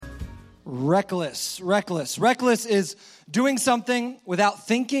Reckless is doing something without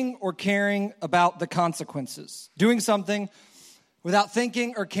thinking or caring about the consequences. Doing something without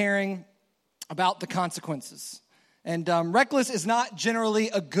thinking or caring about the consequences. And reckless is not generally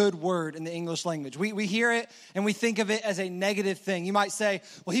a good word in the English language. We hear it and we think of it as a negative thing. You might say,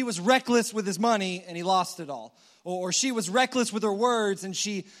 well, he was reckless with his money and he lost it all. Or she was reckless with her words and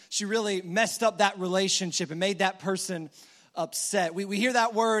she really messed up that relationship and made that person upset. We hear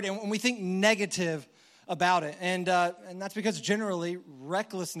that word and we think negative about it. And that's because generally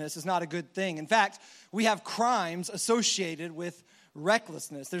recklessness is not a good thing. In fact, we have crimes associated with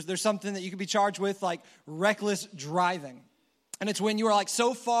recklessness. There's something that you could be charged with, like reckless driving. And it's when you are like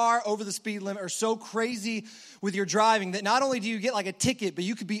so far over the speed limit or so crazy with your driving that not only do you get like a ticket, but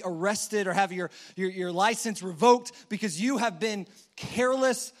you could be arrested or have your license revoked because you have been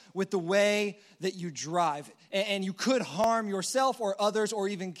careless with the way that you drive. And you could harm yourself or others or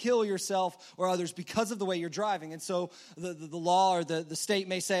even kill yourself or others because of the way you're driving. And so the law or the state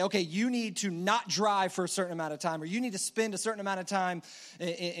may say, okay, you need to not drive for a certain amount of time or you need to spend a certain amount of time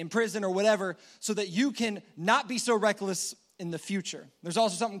in prison or whatever so that you can not be so reckless in the future. There's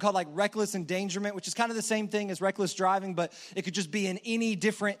also something called like reckless endangerment, which is kind of the same thing as reckless driving, but it could just be in any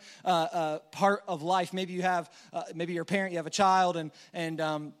different part of life. Maybe you have, maybe you're a parent, you have a child,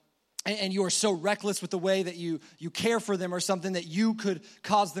 and you are so reckless with the way that you care for them or something that you could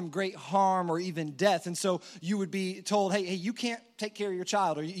cause them great harm or even death. And so you would be told, hey, you can't take care of your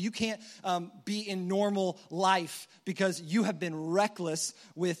child or you can't be in normal life because you have been reckless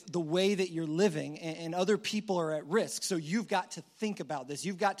with the way that you're living and other people are at risk. So you've got to think about this.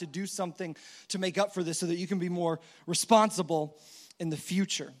 You've got to do something to make up for this so that you can be more responsible in the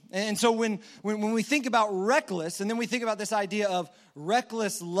future. And so when we think about reckless, and then we think about this idea of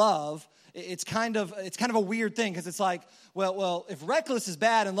reckless love, it's kind of a weird thing because it's like, well, if reckless is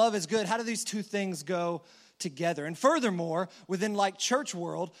bad and love is good, how do these two things go together? And furthermore, within like church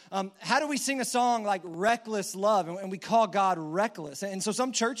world, how do we sing a song like reckless love and we call God reckless? And so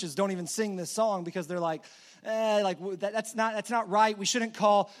some churches don't even sing this song because they're like, that's not right. We shouldn't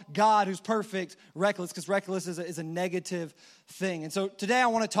call God, who's perfect, reckless because reckless is a negative thing. And so today I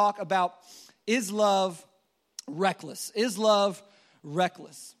want to talk about, is love reckless? Is love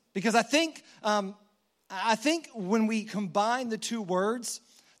reckless? Because I think when we combine the two words,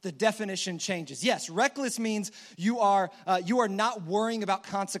 the definition changes. Yes, reckless means you are not worrying about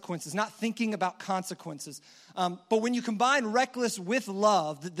consequences, not thinking about consequences. But when you combine reckless with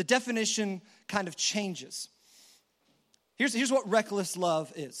love, the definition kind of changes. Here's what reckless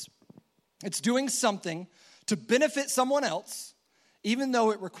love is. It's doing something to benefit someone else, even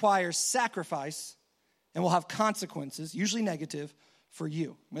though it requires sacrifice and will have consequences, usually negative, for you.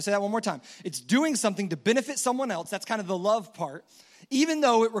 I'm going to say that one more time. It's doing something to benefit someone else. That's kind of the love part, even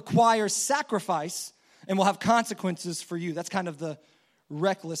though it requires sacrifice and will have consequences for you. That's kind of the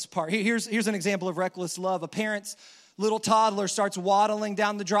reckless part. Here's an example of reckless love. A parent's little toddler starts waddling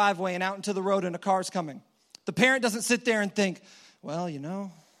down the driveway and out into the road and a car's coming. The parent doesn't sit there and think, well, I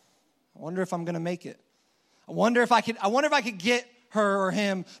wonder if I'm going to make it. I wonder if I could get her or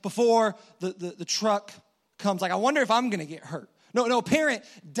him before the truck comes. Like, I wonder if I'm going to get hurt. No, a parent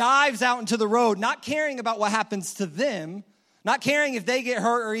dives out into the road, not caring about what happens to them, not caring if they get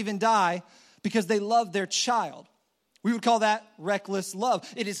hurt or even die, because they love their child. We would call that reckless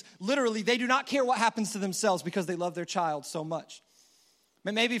love. It is literally, they do not care what happens to themselves because they love their child so much.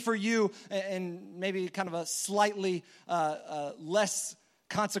 Maybe for you, and maybe kind of a slightly less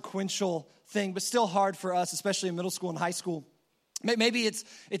consequential thing, but still hard for us, especially in middle school and high school. Maybe it's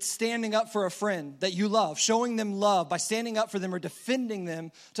standing up for a friend that you love, showing them love by standing up for them or defending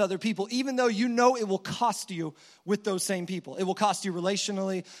them to other people, even though you know it will cost you with those same people. It will cost you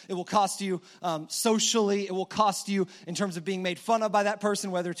relationally. It will cost you socially. It will cost you in terms of being made fun of by that person,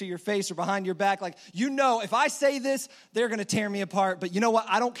 whether to your face or behind your back. Like, if I say this, they're going to tear me apart. But you know what?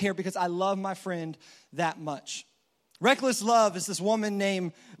 I don't care because I love my friend that much. Reckless love is this woman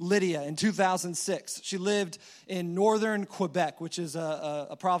named Lydia in 2006. She lived in northern Quebec, which is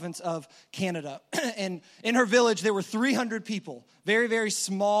a province of Canada. And in her village, there were 300 people. Very, very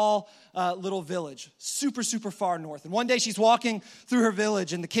small little village. Super, super far north. And one day she's walking through her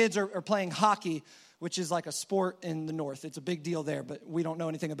village and the kids are playing hockey, which is like a sport in the north. It's a big deal there, but we don't know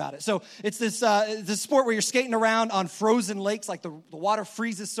anything about it. So it's this sport where you're skating around on frozen lakes, like the water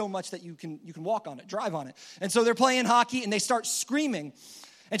freezes so much that you can walk on it, drive on it. And so they're playing hockey, and they start screaming.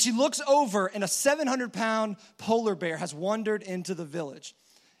 And she looks over, and a 700-pound polar bear has wandered into the village.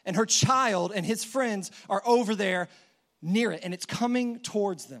 And her child and his friends are over there near it, and it's coming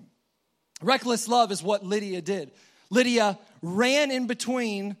towards them. Reckless love is what Lydia did. Lydia ran in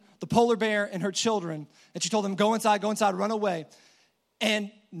between the polar bear and her children, and she told them, go inside, run away.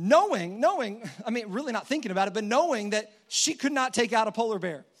 And knowing, really not thinking about it, but knowing that she could not take out a polar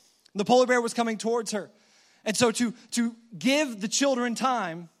bear. The polar bear was coming towards her. And so to give the children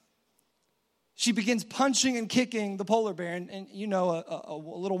time, she begins punching and kicking the polar bear. And you know, a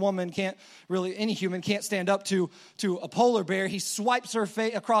little woman can't really, any human can't stand up to a polar bear. He swipes her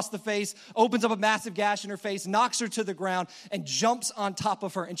across the face, opens up a massive gash in her face, knocks her to the ground, and jumps on top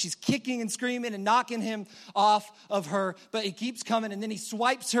of her. And she's kicking and screaming and knocking him off of her. But he keeps coming, and then he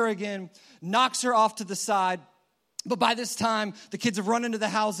swipes her again, knocks her off to the side. But by this time, the kids have run into the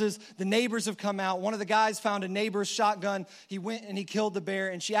houses. The neighbors have come out. One of the guys found a neighbor's shotgun. He went and he killed the bear,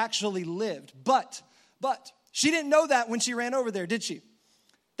 and she actually lived. But she didn't know that when she ran over there, did she?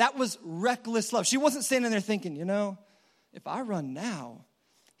 That was reckless love. She wasn't standing there thinking, you know, if I run now,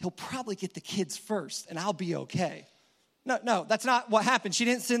 he'll probably get the kids first, and I'll be okay. No, that's not what happened. She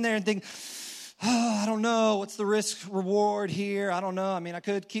didn't sit there and think, oh, I don't know, what's the risk reward here? I don't know. I mean, I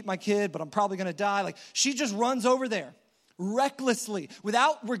could keep my kid, but I'm probably going to die. Like, she just runs over there recklessly,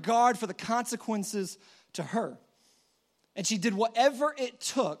 without regard for the consequences to her. And she did whatever it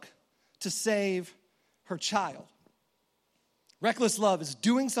took to save her child. Reckless love is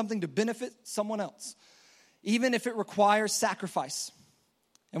doing something to benefit someone else, even if it requires sacrifice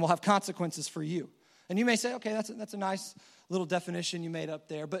and will have consequences for you. And you may say, okay, that's a nice little definition you made up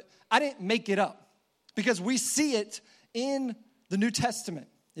there, but I didn't make it up because we see it in the New Testament.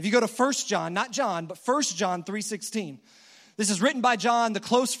 If you go to 1 John, not John, but 1 John 3:16. This is written by John, the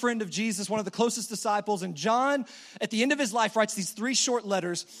close friend of Jesus, one of the closest disciples. And John, at the end of his life, writes these 3 short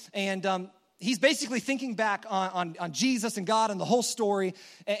letters. And he's basically thinking back on Jesus and God and the whole story.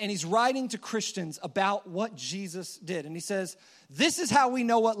 And he's writing to Christians about what Jesus did. And he says, this is how we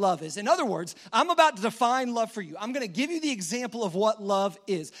know what love is. In other words, I'm about to define love for you. I'm going to give you the example of what love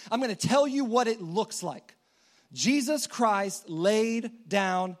is. I'm going to tell you what it looks like. Jesus Christ laid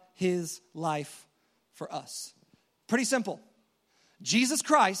down his life for us. Pretty simple. Jesus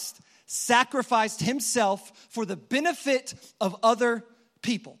Christ sacrificed himself for the benefit of other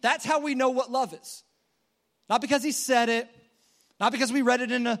people. That's how we know what love is. Not because he said it, not because we read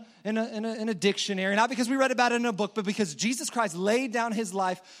it in a dictionary, not because we read about it in a book, but because Jesus Christ laid down his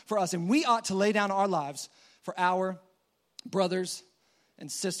life for us, and we ought to lay down our lives for our brothers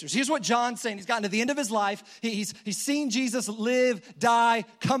and sisters. Here's what John's saying. He's gotten to the end of his life. He's seen Jesus live, die,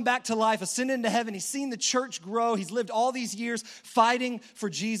 come back to life, ascend into heaven. He's seen the church grow. He's lived all these years fighting for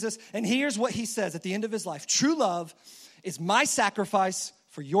Jesus. And here's what he says at the end of his life. True love is my sacrifice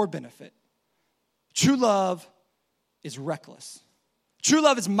for your benefit. True love is reckless. True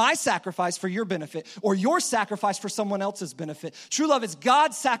love is my sacrifice for your benefit, or your sacrifice for someone else's benefit. True love is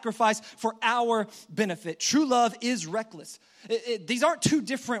God's sacrifice for our benefit. True love is reckless. These aren't 2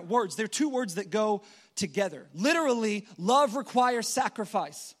 different words. They're 2 words that go together. Literally, love requires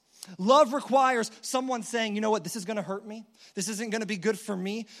sacrifice. Love requires someone saying, you know what, this is going to hurt me. This isn't going to be good for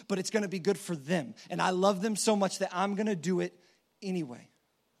me, but it's going to be good for them. And I love them so much that I'm going to do it anyway.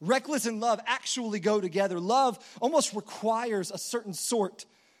 Reckless and love actually go together. Love almost requires a certain sort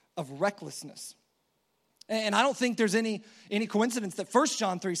of recklessness. And I don't think there's any coincidence that 1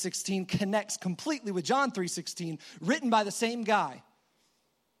 John 3:16 connects completely with John 3:16, written by the same guy.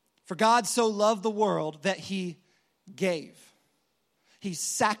 For God so loved the world that he gave. He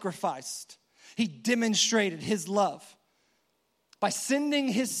sacrificed. He demonstrated his love by sending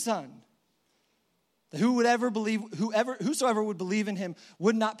his son. That whosoever would believe in him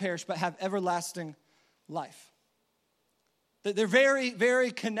would not perish, but have everlasting life. They're very,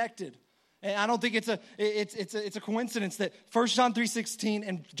 very connected. And I don't think it's a coincidence that 1 John 3:16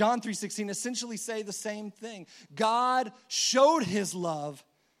 and John 3:16 essentially say the same thing. God showed his love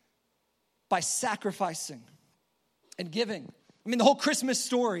by sacrificing and giving. I mean, the whole Christmas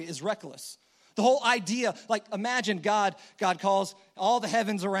story is reckless. The whole idea, like imagine God calls all the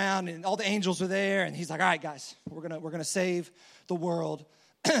heavens around and all the angels are there, and he's like, all right, guys, we're gonna save the world.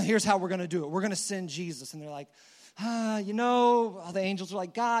 Here's how we're gonna do it. We're gonna send Jesus. And they're like, all the angels are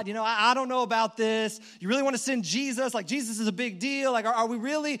like, God, I don't know about this. You really want to send Jesus? Like, Jesus is a big deal. Like, are we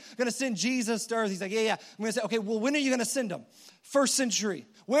really going to send Jesus to earth? He's like, yeah. I'm going to say, okay, well, when are you going to send him? First century.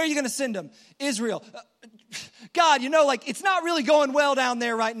 Where are you going to send him? Israel. God, it's not really going well down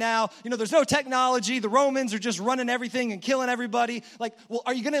there right now. There's no technology. The Romans are just running everything and killing everybody. Like, well,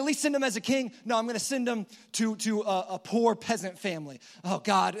 are you going to at least send him as a king? No, I'm going to send him to a poor peasant family. Oh,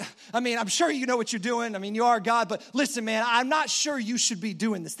 God. I mean, I'm sure you know what you're doing. I mean, you are God, but listen, man, I'm not sure you should be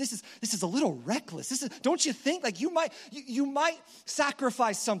doing this. This is a little reckless. Don't you think? Like, you might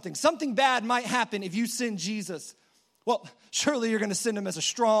sacrifice something. Something bad might happen if you send Jesus. Well, surely you're going to send him as a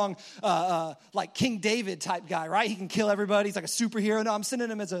strong, like King David type guy, right? He can kill everybody. He's like a superhero. No, I'm sending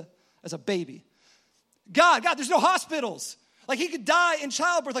him as a baby. God, there's no hospitals. Like he could die in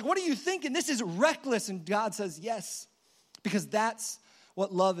childbirth. Like, what are you thinking? This is reckless. And God says, yes, because that's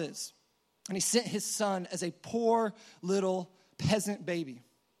what love is. And he sent his son as a poor little peasant baby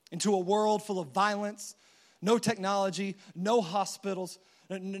into a world full of violence, no technology, no hospitals,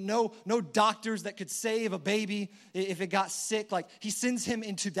 no doctors that could save a baby if it got sick. Like, he sends him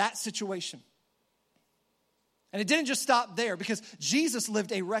into that situation. And it didn't just stop there, because Jesus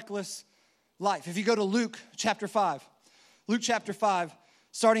lived a reckless life. If you go to Luke chapter 5,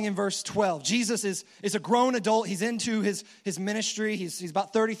 starting in verse 12, Jesus is a grown adult. He's into his ministry. He's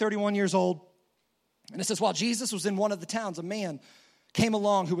about 30, 31 years old. And it says, while Jesus was in one of the towns, a man came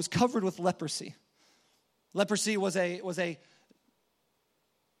along who was covered with leprosy. Leprosy was a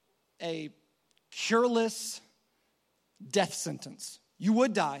cureless death sentence. You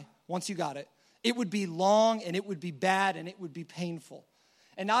would die once you got it. It would be long, and it would be bad, and it would be painful.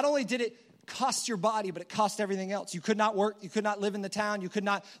 And not only did it cost your body, but it cost everything else. You could not work. You could not live in the town. You could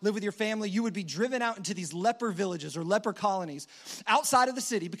not live with your family. You would be driven out into these leper villages or leper colonies outside of the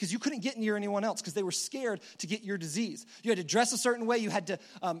city, because you couldn't get near anyone else because they were scared to get your disease. You had to dress a certain way. You had to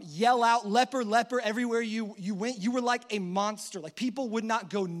yell out, leper, leper, everywhere you went. You were like a monster. Like, people would not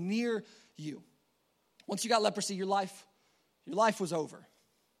go near you. Once you got leprosy, your life was over.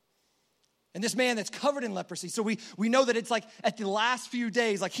 And this man that's covered in leprosy, so we know that it's like at the last few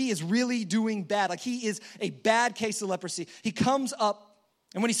days, like he is really doing bad. Like, he is a bad case of leprosy. He comes up,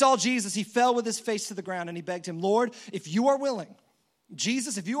 and when he saw Jesus, he fell with his face to the ground, and he begged him, Lord, if you are willing,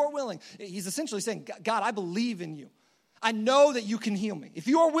 Jesus, if you are willing, he's essentially saying, God, I believe in you. I know that you can heal me. If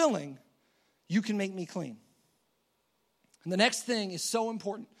you are willing, you can make me clean. And the next thing is so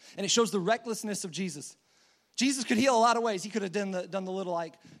important, and it shows the recklessness of Jesus. Jesus could heal a lot of ways. He could have done the little,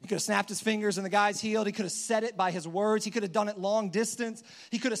 like, he could have snapped his fingers and the guy's healed. He could have said it by his words. He could have done it long distance.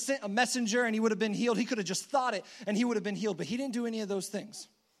 He could have sent a messenger and he would have been healed. He could have just thought it and he would have been healed. But he didn't do any of those things.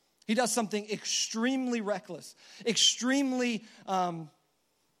 He does something extremely reckless, extremely, most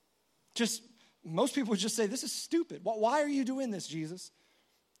people would just say, this is stupid. Why are you doing this, Jesus?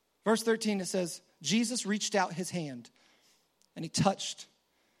 Verse 13, it says, Jesus reached out his hand and he touched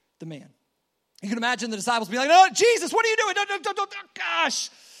the man. You can imagine the disciples being like, no, Jesus, what are you doing? Don't,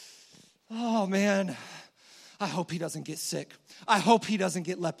 gosh. Oh, man, I hope he doesn't get sick. I hope he doesn't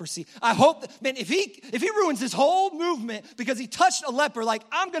get leprosy. I hope, man, if he ruins this whole movement because he touched a leper, like,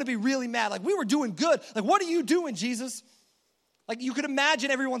 I'm going to be really mad. Like, we were doing good. Like, what are you doing, Jesus? Like, you could imagine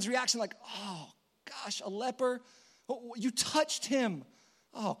everyone's reaction, like, oh, gosh, a leper? You touched him.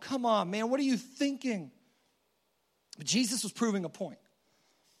 Oh, come on, man, what are you thinking? But Jesus was proving a point.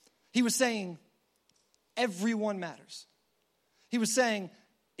 He was saying, everyone matters. He was saying,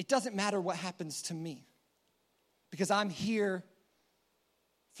 it doesn't matter what happens to me, because I'm here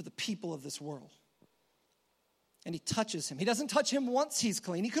for the people of this world. And he touches him. He doesn't touch him once he's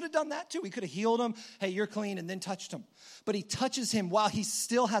clean. He could have done that too. He could have healed him. Hey, you're clean, and then touched him. But he touches him while he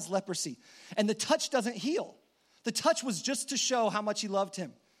still has leprosy. And the touch doesn't heal. The touch was just to show how much he loved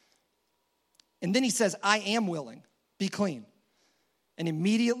him. And then he says, I am willing. Be clean. And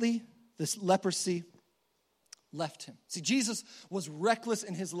immediately this leprosy left him. See, Jesus was reckless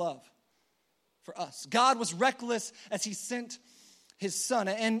in his love for us. God was reckless as he sent his son.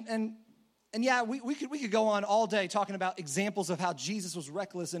 And yeah, we could go on all day talking about examples of how Jesus was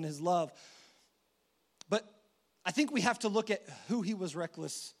reckless in his love. But I think we have to look at who he was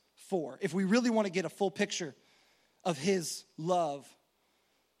reckless for if we really want to get a full picture of his love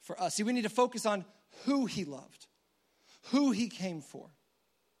for us. See, we need to focus on who he loved, who he came for.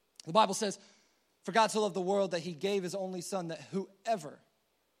 The Bible says, for God so loved the world that he gave his only son, that whoever,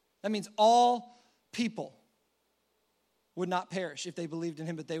 that means all people, would not perish if they believed in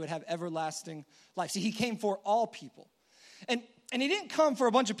him, but they would have everlasting life. See, he came for all people. And he didn't come for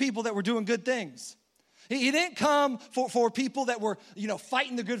a bunch of people that were doing good things. He didn't come for people that were,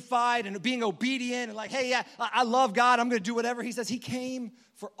 fighting the good fight and being obedient and like, hey, yeah, I love God, I'm going to do whatever. He says he came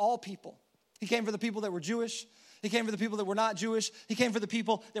for all people. He came for the people that were Jewish. He came for the people that were not Jewish. He came for the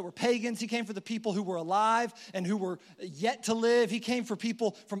people that were pagans. He came for the people who were alive and who were yet to live. He came for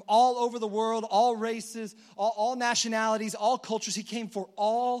people from all over the world, all races, all nationalities, all cultures. He came for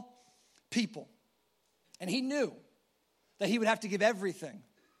all people. And he knew that he would have to give everything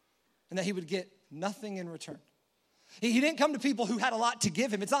and that he would get nothing in return. He didn't come to people who had a lot to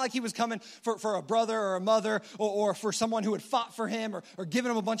give him. It's not like he was coming for a brother or a mother or for someone who had fought for him or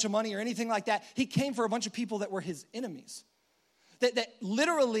given him a bunch of money or anything like that. He came for a bunch of people that were his enemies. That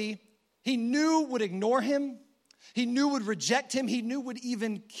literally he knew would ignore him. He knew would reject him. He knew would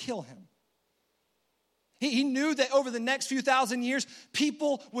even kill him. He knew that over the next few thousand years,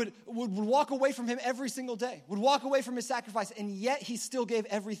 people would walk away from him every single day, would walk away from his sacrifice, and yet he still gave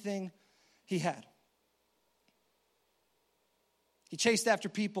everything he had. He chased after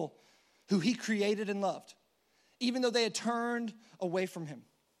people who he created and loved, even though they had turned away from him.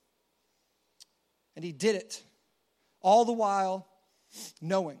 And he did it all the while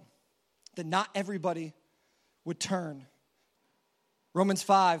knowing that not everybody would turn. Romans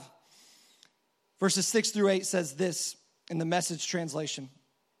 5, verses 6 through 8 says this in the Message translation.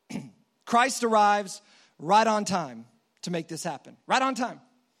 Christ arrives right on time to make this happen. Right on time.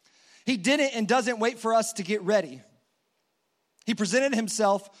 He didn't and doesn't wait for us to get ready. He presented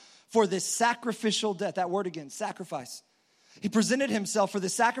himself for this sacrificial death. That word again, sacrifice. He presented himself for the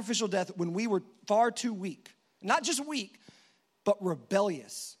sacrificial death when we were far too weak. Not just weak, but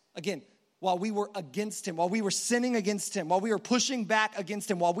rebellious. Again, while we were against him, while we were sinning against him, while we were pushing back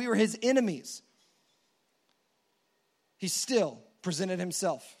against him, while we were his enemies, he still presented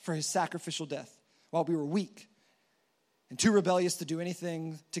himself for his sacrificial death while we were weak and too rebellious to do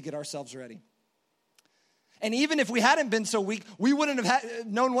anything to get ourselves ready. And even if we hadn't been so weak, we wouldn't have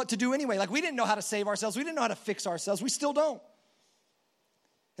known what to do anyway. Like, we didn't know how to save ourselves. We didn't know how to fix ourselves. We still don't.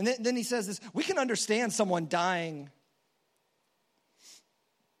 And then he says this, we can understand someone dying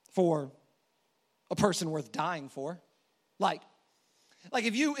for a person worth dying for. Like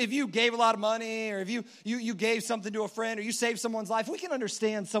if you gave a lot of money, or if you gave something to a friend, or you saved someone's life, we can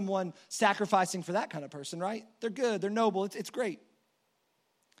understand someone sacrificing for that kind of person, right? They're good, they're noble, it's great.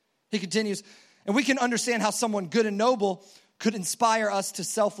 He continues, and we can understand how someone good and noble could inspire us to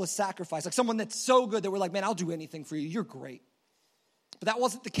selfless sacrifice. Like someone that's so good that we're like, man, I'll do anything for you. You're great. But that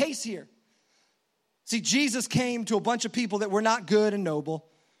wasn't the case here. See, Jesus came to a bunch of people that were not good and noble.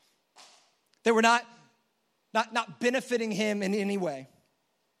 They were not benefiting him in any way.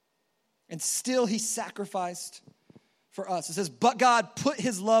 And still he sacrificed for us. It says, but God put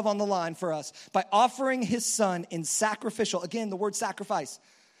his love on the line for us by offering his son in sacrificial. Again, the word sacrifice.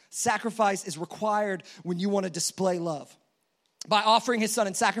 Sacrifice is required when you want to display love. By offering his son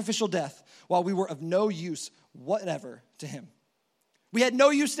in sacrificial death while we were of no use whatever to him. We had no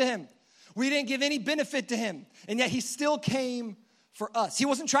use to him. We didn't give any benefit to him. And yet he still came for us. He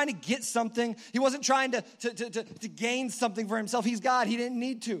wasn't trying to get something. He wasn't trying to gain something for himself. He's God. He didn't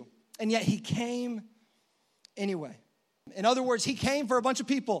need to. And yet he came anyway. In other words, he came for a bunch of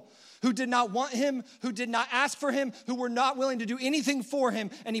people who did not want him, who did not ask for him, who were not willing to do anything for him.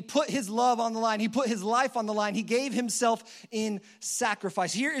 And he put his love on the line. He put his life on the line. He gave himself in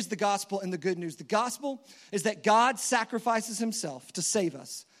sacrifice. Here is the gospel and the good news. The gospel is that God sacrifices himself to save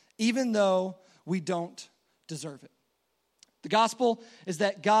us, even though we don't deserve it. The gospel is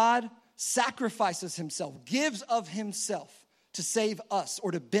that God sacrifices himself, gives of himself to save us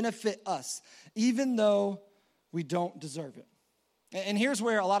or to benefit us, even though we don't deserve it. And here's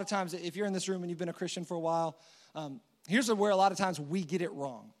where a lot of times, if you're in this room and you've been a Christian for a while, here's where a lot of times we get it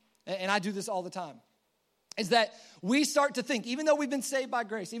wrong. And I do this all the time. Is that we start to think, even though we've been saved by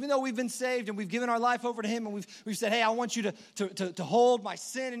grace, even though we've been saved and we've given our life over to him and we've said, hey, I want you to hold my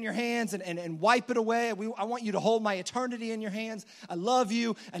sin in your hands and wipe it away. I want you to hold my eternity in your hands. I love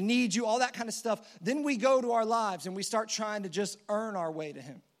you. I need you, all that kind of stuff. Then we go to our lives and we start trying to just earn our way to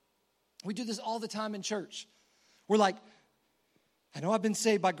him. We do this all the time in church. We're like, I know I've been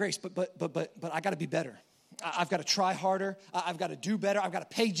saved by grace, but I got to be better. I've got to try harder. I've got to do better. I've got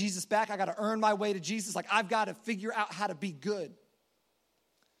to pay Jesus back. I got to earn my way to Jesus. Like, I've got to figure out how to be good.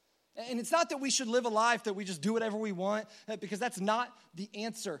 And it's not that we should live a life that we just do whatever we want, because that's not the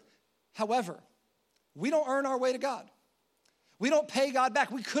answer. However, we don't earn our way to God. We don't pay God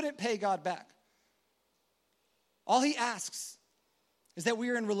back. We couldn't pay God back. All he asks is that we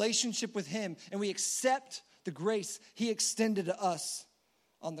are in relationship with him and we accept the grace he extended to us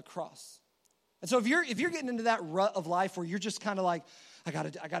on the cross. And so if you're getting into that rut of life where you're just kind of like, I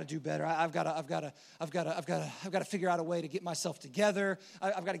gotta do better. I've got to figure out a way to get myself together.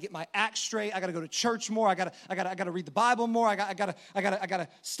 I've got to get my act straight. I got to go to church more. I got to read the Bible more. I got to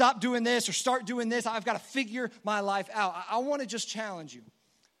stop doing this or start doing this. I've got to figure my life out. I want to just challenge you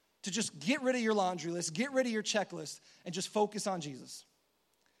to just get rid of your laundry list, get rid of your checklist, and just focus on Jesus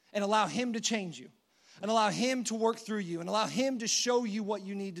and allow him to change you. And allow him to work through you and allow him to show you what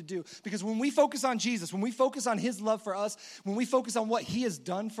you need to do. Because when we focus on Jesus, when we focus on his love for us, when we focus on what he has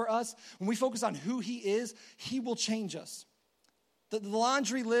done for us, when we focus on who he is, he will change us. The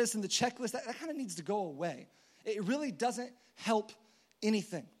laundry list and the checklist, that kind of needs to go away. It really doesn't help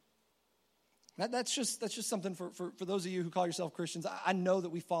anything. That's just something for those of you who call yourself Christians. I know that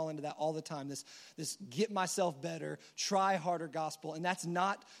we fall into that all the time, this get myself better, try harder gospel, and that's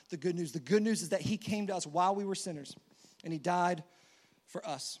not the good news. The good news is that he came to us while we were sinners, and he died for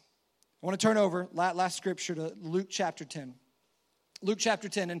us. I want to turn over, last scripture, to Luke chapter 10. Luke chapter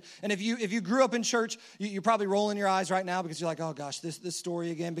 10, and if you grew up in church, you're probably rolling your eyes right now because you're like, oh gosh, this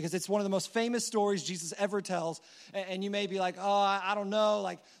story again, because it's one of the most famous stories Jesus ever tells, and you may be like, oh, I don't know,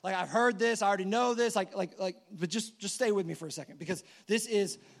 like I've heard this, I already know this, but just stay with me for a second, because this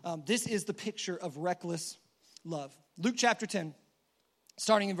is the picture of reckless love. Luke chapter 10,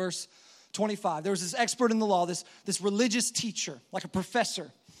 starting in verse 25. There was this expert in the law, this religious teacher, like a professor,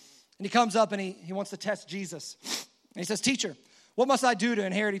 and he comes up and he wants to test Jesus, and he says, teacher, what must I do to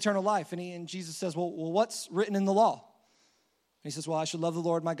inherit eternal life? And Jesus says, well, what's written in the law? And he says, well, I should love the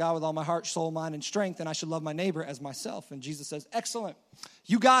Lord my God with all my heart, soul, mind, and strength, and I should love my neighbor as myself. And Jesus says, excellent.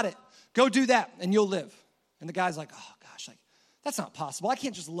 You got it. Go do that, and you'll live. And the guy's like, oh, gosh, that's not possible. I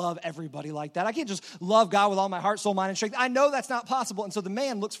can't just love everybody like that. I can't just love God with all my heart, soul, mind, and strength. I know that's not possible. And so the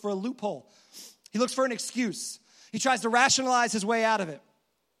man looks for a loophole. He looks for an excuse. He tries to rationalize his way out of it.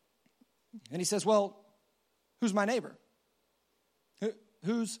 And he says, well, who's my neighbor?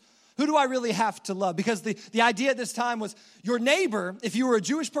 Who do I really have to love? Because the idea at this time was your neighbor, if you were a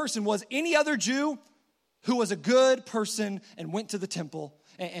Jewish person, was any other Jew who was a good person and went to the temple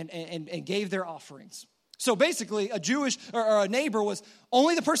and gave their offerings. So basically, a Jewish or a neighbor was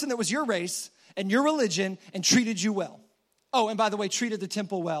only the person that was your race and your religion and treated you well. Oh, and by the way, treated the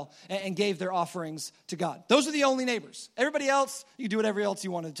temple well and gave their offerings to God. Those are the only neighbors. Everybody else, you do whatever else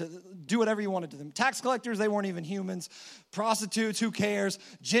you wanted to do, whatever you wanted to them. Tax collectors, they weren't even humans. Prostitutes, who cares?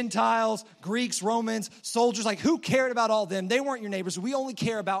 Gentiles, Greeks, Romans, soldiers, who cared about all them? They weren't your neighbors. We only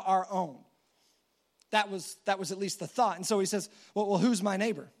care about our own. That was at least the thought. And so he says, well, who's my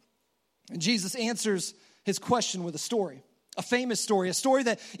neighbor? And Jesus answers his question with a story, a famous story, a story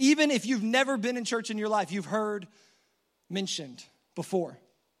that even if you've never been in church in your life, you've heard mentioned before,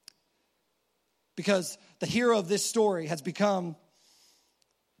 because the hero of this story has become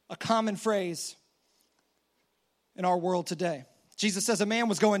a common phrase in our world today. Jesus says a man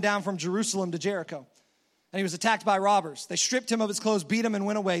was going down from Jerusalem to Jericho, and he was attacked by robbers. They stripped him of his clothes, beat him, and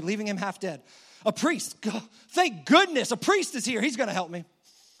went away, leaving him half dead. A priest, thank goodness, a priest is here. He's going to help me.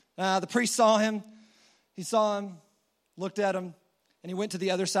 The priest saw him. He saw him, looked at him, and he went to the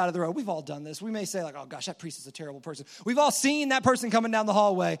other side of the road. We've all done this. We may say oh gosh, that priest is a terrible person. We've all seen that person coming down the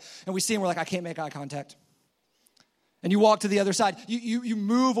hallway, and we see him, we're like, I can't make eye contact. And you walk to the other side. You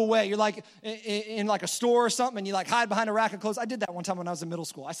move away. You're like in like a store or something, and you hide behind a rack of clothes. I did that one time when I was in middle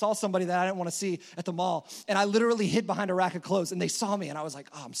school. I saw somebody that I didn't want to see at the mall, and I literally hid behind a rack of clothes, and they saw me, and I was like,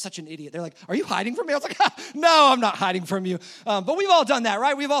 oh, I'm such an idiot. They're like, are you hiding from me? I was like, no, I'm not hiding from you. But we've all done that,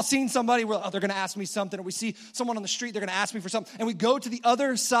 right? We've all seen somebody where, they're going to ask me something, or we see someone on the street, they're going to ask me for something, and we go to the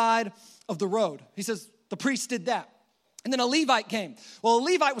other side of the road. He says, the priest did that. And then a Levite came. Well, a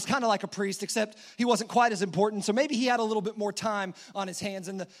Levite was kind of like a priest, except he wasn't quite as important. So maybe he had a little bit more time on his hands.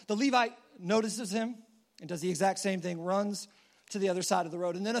 And the Levite notices him and does the exact same thing, runs to the other side of the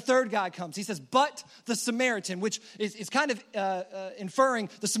road. And then a third guy comes. He says, but the Samaritan, which is kind of inferring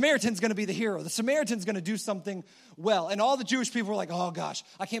the Samaritan's going to be the hero. The Samaritan's going to do something well. And all the Jewish people were like, oh gosh,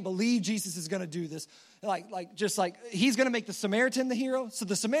 I can't believe Jesus is going to do this. He's going to make the Samaritan the hero. So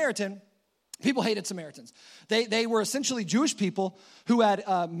the Samaritan... People hated Samaritans. They were essentially Jewish people who had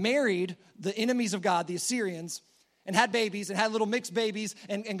married the enemies of God, the Assyrians, and had babies and had little mixed babies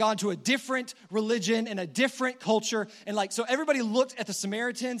and gone to a different religion and a different culture. And so everybody looked at the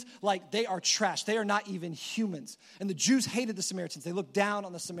Samaritans like they are trash. They are not even humans. And the Jews hated the Samaritans. They looked down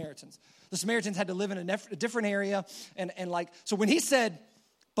on the Samaritans. The Samaritans had to live in a different area. So when he said,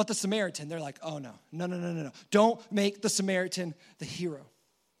 but the Samaritan, they're like, oh no. Don't make the Samaritan the hero.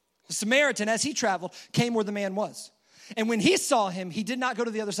 The Samaritan, as he traveled, came where the man was. And when he saw him, he did not go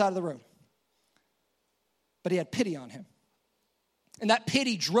to the other side of the road. But he had pity on him. And that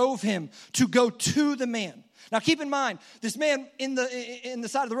pity drove him to go to the man. Now keep in mind, this man in the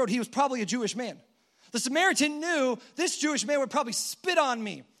side of the road, he was probably a Jewish man. The Samaritan knew this Jewish man would probably spit on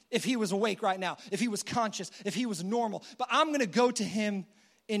me if he was awake right now, if he was conscious, if he was normal. But I'm going to go to him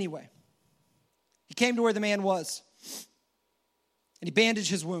anyway. He came to where the man was. And he bandaged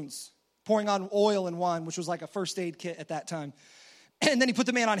his wounds, pouring on oil and wine, which was like a first aid kit at that time. And then he put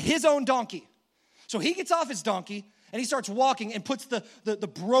the man on his own donkey. So he gets off his donkey, and he starts walking and puts the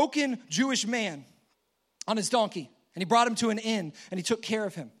broken Jewish man on his donkey. And he brought him to an inn, and he took care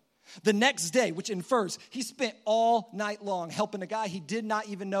of him. The next day, which infers he spent all night long helping a guy he did not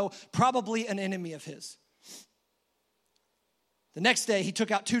even know, probably an enemy of his. The next day, he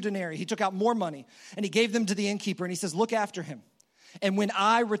took out 2 denarii. He took out more money, and he gave them to the innkeeper, and he says, look after him. And when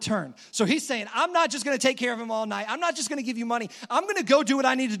I return, so he's saying, I'm not just going to take care of him all night. I'm not just going to give you money. I'm going to go do what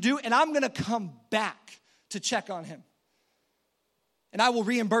I need to do, and I'm going to come back to check on him. And I will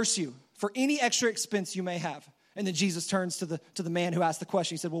reimburse you for any extra expense you may have. And then Jesus turns to the man who asked the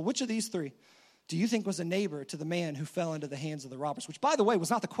question. He said, well, which of these 3 do you think was a neighbor to the man who fell into the hands of the robbers? Which, by the way, was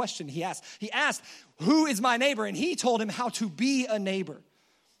not the question he asked. He asked, who is my neighbor? And he told him how to be a neighbor.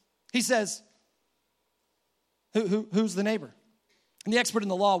 He says, who's the neighbor? And the expert in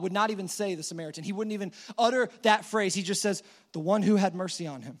the law would not even say the Samaritan. He wouldn't even utter that phrase. He just says, the one who had mercy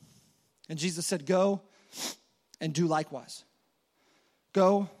on him. And Jesus said, go and do likewise.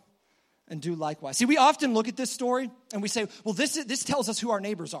 Go and do likewise. See, we often look at this story and we say, well, this tells us who our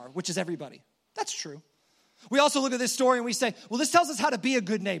neighbors are, which is everybody. That's true. We also look at this story and we say, well, this tells us how to be a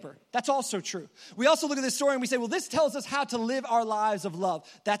good neighbor. That's also true. We also look at this story and we say, well, this tells us how to live our lives of love.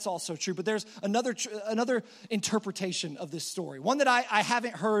 That's also true. But there's another interpretation of this story, one that I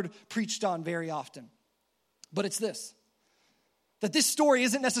haven't heard preached on very often. But it's this, that this story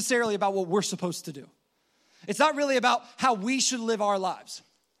isn't necessarily about what we're supposed to do. It's not really about how we should live our lives.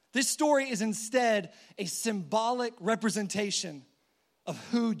 This story is instead a symbolic representation of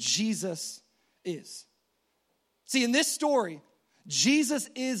who Jesus is. See, in this story, Jesus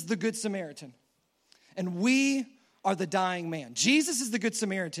is the Good Samaritan, and we are the dying man. Jesus is the Good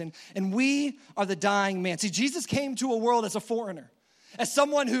Samaritan, and we are the dying man. See, Jesus came to a world as a foreigner, as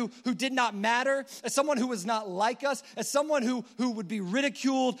someone who did not matter, as someone who was not like us, as someone who would be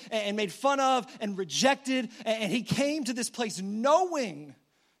ridiculed and made fun of and rejected. And he came to this place knowing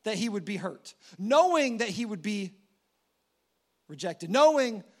that he would be hurt, knowing that he would be rejected,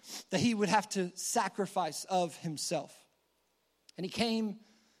 knowing that he would have to sacrifice of himself. And he came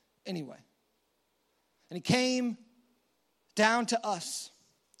anyway. And he came down to us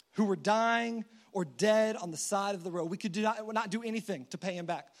who were dying or dead on the side of the road. We could not do anything to pay him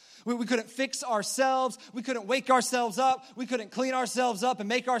back. We couldn't fix ourselves. We couldn't wake ourselves up. We couldn't clean ourselves up and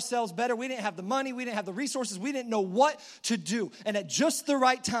make ourselves better. We didn't have the money. We didn't have the resources. We didn't know what to do. And at just the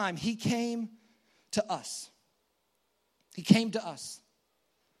right time, he came to us. He came to us.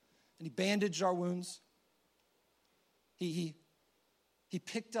 And he bandaged our wounds. He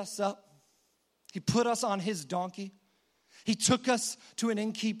picked us up. He put us on his donkey. He took us to an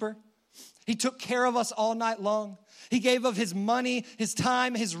innkeeper. He took care of us all night long. He gave of his money, his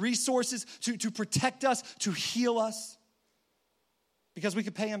time, his resources to protect us, to heal us. Because we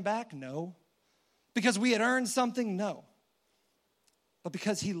could pay him back? No. Because we had earned something? No. But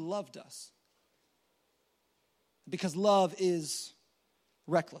because he loved us. Because love is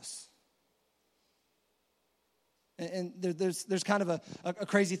reckless. And there's kind of a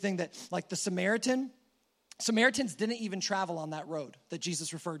crazy thing that, like the Samaritans didn't even travel on that road that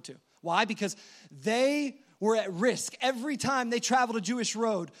Jesus referred to. Why? Because they were at risk every time they traveled a Jewish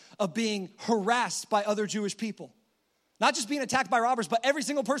road of being harassed by other Jewish people. Not just being attacked by robbers, but every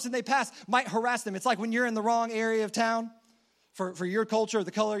single person they pass might harass them. It's like when you're in the wrong area of town for your culture or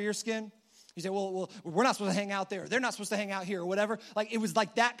the color of your skin. You say, well, we're not supposed to hang out there. They're not supposed to hang out here or whatever. Like, it was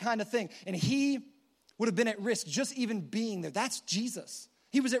like that kind of thing. And he would have been at risk just even being there. That's Jesus.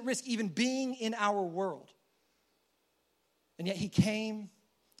 He was at risk even being in our world. And yet he came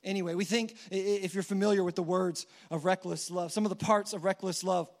anyway. We think, if you're familiar with the words of reckless love, some of the parts of reckless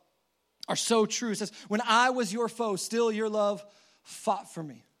love are so true. It says, when I was your foe, still your love fought for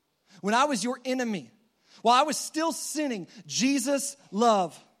me. When I was your enemy, while I was still sinning, Jesus'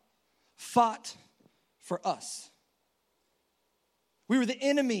 love fought for us. We were the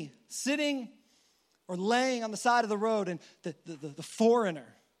enemy sitting or laying on the side of the road, and the foreigner,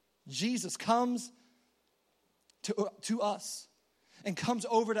 Jesus, comes to us and comes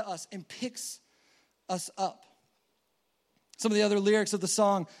over to us and picks us up. Some of the other lyrics of the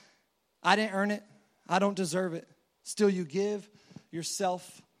song, I didn't earn it, I don't deserve it, still you give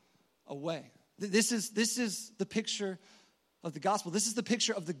yourself away. This is the picture of the gospel. This is the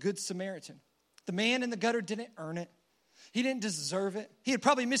picture of the Good Samaritan. The man in the gutter didn't earn it. He didn't deserve it. He had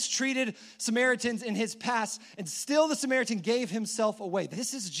probably mistreated Samaritans in his past, and still the Samaritan gave himself away.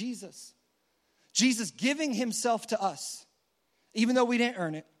 This is Jesus. Jesus giving himself to us, even though we didn't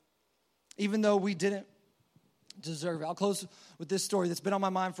earn it, even though we didn't deserve it. I'll close with this story that's been on my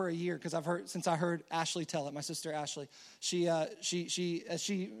mind for a year because since I heard Ashley tell it. My sister Ashley, she,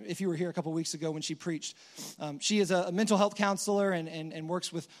 if you were here a couple weeks ago when she preached, she is a mental health counselor and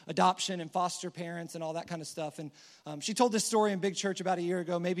works with adoption and foster parents and all that kind of stuff. And she told this story in Big Church about a year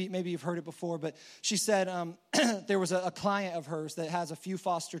ago. Maybe you've heard it before, but she said there was a client of hers that has a few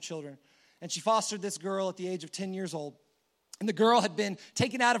foster children, and she fostered this girl at the age of 10 years old. And the girl had been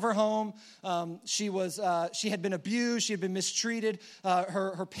taken out of her home. She had been abused. She had been mistreated.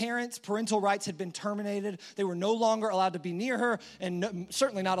 Her parental rights had been terminated. They were no longer allowed to be near her, and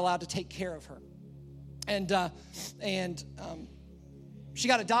certainly not allowed to take care of her. And she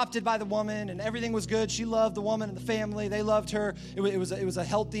got adopted by the woman, and everything was good. She loved the woman and the family. They loved her. It was a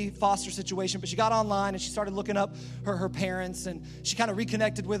healthy foster situation. But she got online and she started looking up her parents, and she kind of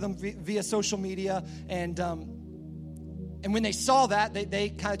reconnected with them via social media. And when they saw that, they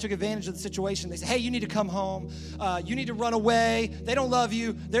kind of took advantage of the situation. They said, hey, you need to come home. You need to run away. They don't love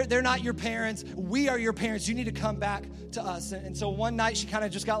you. They're not your parents. We are your parents. You need to come back to us. And so one night she kind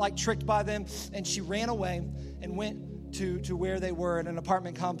of just got like tricked by them, and she ran away and went to where they were in an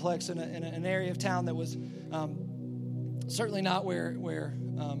apartment complex in an area of town that was certainly not where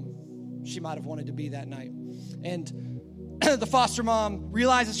she might have wanted to be that night. And the foster mom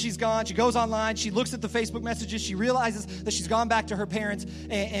realizes she's gone. She goes online. She looks at the Facebook messages. She realizes that she's gone back to her parents.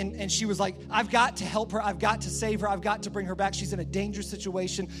 And she was like, I've got to help her. I've got to save her. I've got to bring her back. She's in a dangerous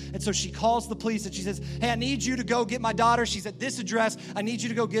situation. And so she calls the police and she says, hey, I need you to go get my daughter. She's at this address. I need you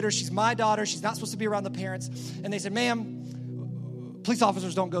to go get her. She's my daughter. She's not supposed to be around the parents. And they said, ma'am, police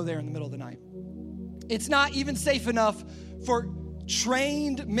officers don't go there in the middle of the night. It's not even safe enough for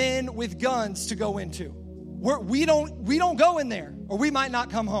trained men with guns to go into. We don't go in there, or we might not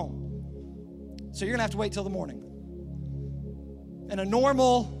come home. So you're gonna have to wait till the morning. And a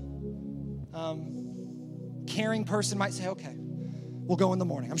normal, caring person might say, okay, we'll go in the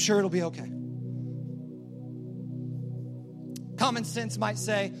morning. I'm sure it'll be okay. Common sense might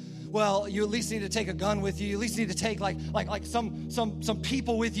say, well, you at least need to take a gun with you. You at least need to take like some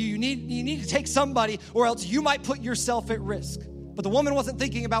people with you. You need to take somebody, or else you might put yourself at risk. But the woman wasn't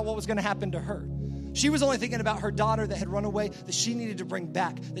thinking about what was going to happen to her. She was only thinking about her daughter that had run away, that she needed to bring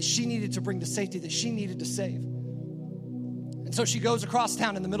back, that she needed to bring to safety, that she needed to save. And so she goes across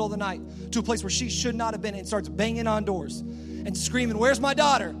town in the middle of the night to a place where she should not have been and starts banging on doors and screaming, where's my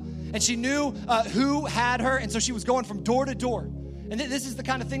daughter? And she knew who had her, and so she was going from door to door. And this is the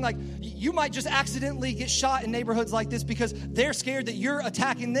kind of thing, like, you might just accidentally get shot in neighborhoods like this because they're scared that you're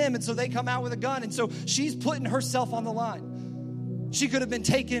attacking them, and so they come out with a gun. And so she's putting herself on the line. She could have been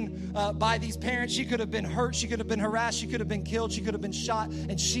taken by these parents. She could have been hurt. She could have been harassed. She could have been killed. She could have been shot,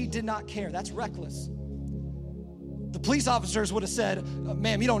 and she did not care. That's reckless. The police officers would have said,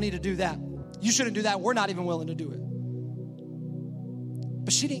 ma'am, you don't need to do that. You shouldn't do that. We're not even willing to do it.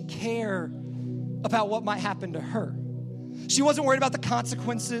 But she didn't care about what might happen to her. She wasn't worried about the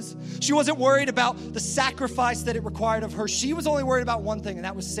consequences. She wasn't worried about the sacrifice that it required of her. She was only worried about one thing, and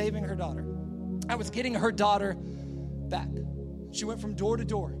that was saving her daughter. That was getting her daughter back. She went from door to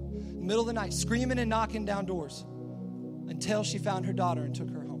door, in the middle of the night, screaming and knocking down doors until she found her daughter and took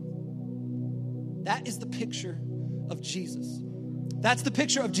her home. That is the picture of Jesus. That's the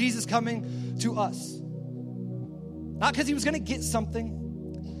picture of Jesus coming to us. Not because he was going to get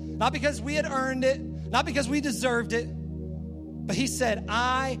something, not because we had earned it, not because we deserved it, but he said,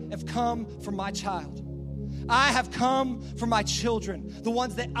 I have come for my child. I have come for my children, the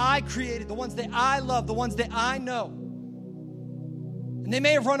ones that I created, the ones that I love, the ones that I know. And they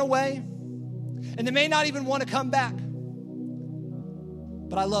may have run away, and they may not even want to come back,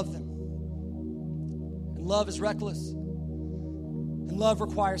 but I love them. And love is reckless, and love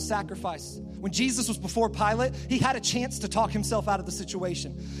requires sacrifice. When Jesus was before Pilate, he had a chance to talk himself out of the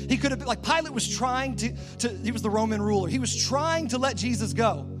situation. He could have been, like, Pilate was trying to he was the Roman ruler. He was trying to let Jesus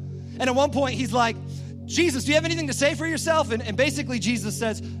go. And at one point, he's like, Jesus, do you have anything to say for yourself? And basically, Jesus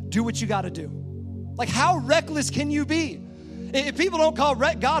says, do what you got to do. Like, how reckless can you be? If people don't call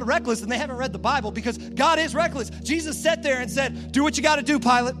God reckless, then they haven't read the Bible, because God is reckless. Jesus sat there and said, do what you got to do,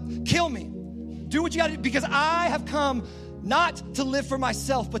 Pilate. Kill me. Do what you got to do, because I have come not to live for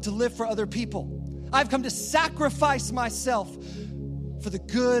myself, but to live for other people. I've come to sacrifice myself for the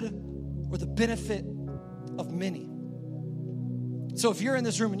good or the benefit of many. So if you're in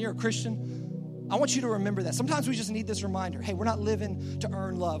this room and you're a Christian, I want you to remember that. Sometimes we just need this reminder. Hey, we're not living to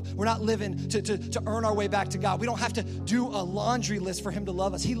earn love. We're not living to earn our way back to God. We don't have to do a laundry list for him to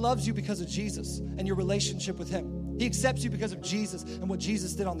love us. He loves you because of Jesus and your relationship with him. He accepts you because of Jesus and what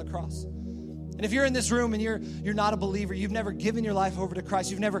Jesus did on the cross. And if you're in this room and you're not a believer, you've never given your life over to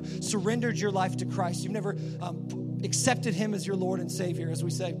Christ, you've never surrendered your life to Christ, you've never accepted him as your Lord and Savior, as we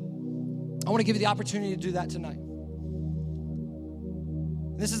say, I want to give you the opportunity to do that tonight.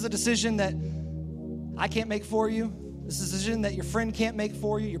 This is a decision that I can't make for you. This is a decision that your friend can't make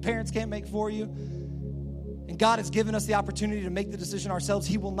for you, your parents can't make for you. And God has given us the opportunity to make the decision ourselves.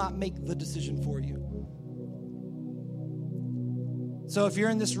 He will not make the decision for you. So if you're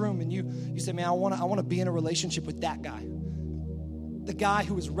in this room and you say, man, I want to be in a relationship with that guy, The guy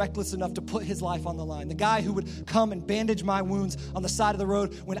who was reckless enough to put his life on the line. The guy who would come and bandage my wounds on the side of the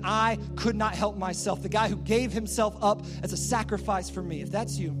road when I could not help myself. The guy who gave himself up as a sacrifice for me. If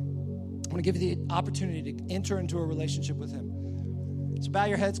that's you, I want to give you the opportunity to enter into a relationship with him. So bow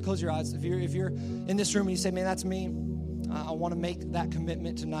your heads, close your eyes. If you're in this room and you say, man, that's me, I want to make that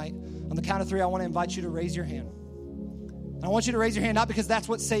commitment tonight. On the count of 3, I want to invite you to raise your hand. And I want you to raise your hand, not because that's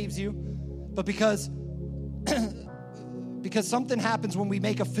what saves you, but because something happens when we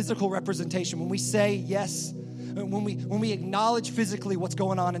make a physical representation, when we say yes, when we acknowledge physically what's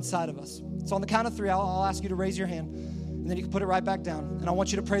going on inside of us. So on the count of 3, I'll ask you to raise your hand, and then you can put it right back down. And I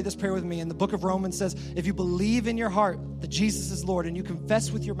want you to pray this prayer with me. And the book of Romans says, if you believe in your heart that Jesus is Lord and you confess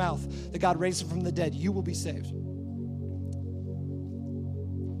with your mouth that God raised him from the dead, you will be saved.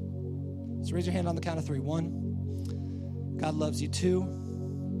 So raise your hand on the count of 3. 1, God loves you.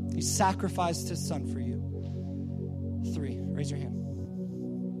 2, he sacrificed his son for you. 3, raise your hand.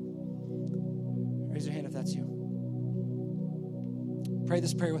 Raise your hand if that's you. Pray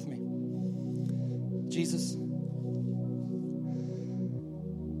this prayer with me. Jesus,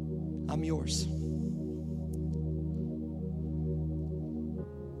 I'm yours.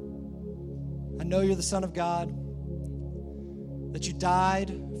 I know you're the Son of God, that you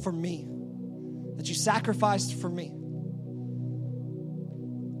died for me, that you sacrificed for me,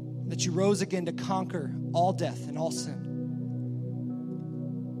 that you rose again to conquer all death and all sin.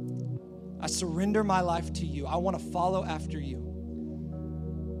 I surrender my life to you. I want to follow after you.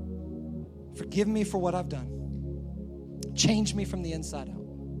 Forgive me for what I've done. Change me from the inside out.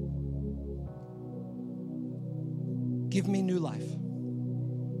 Give me new life.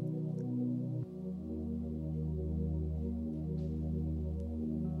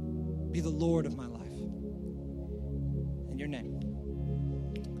 Be the Lord of my life. In your name.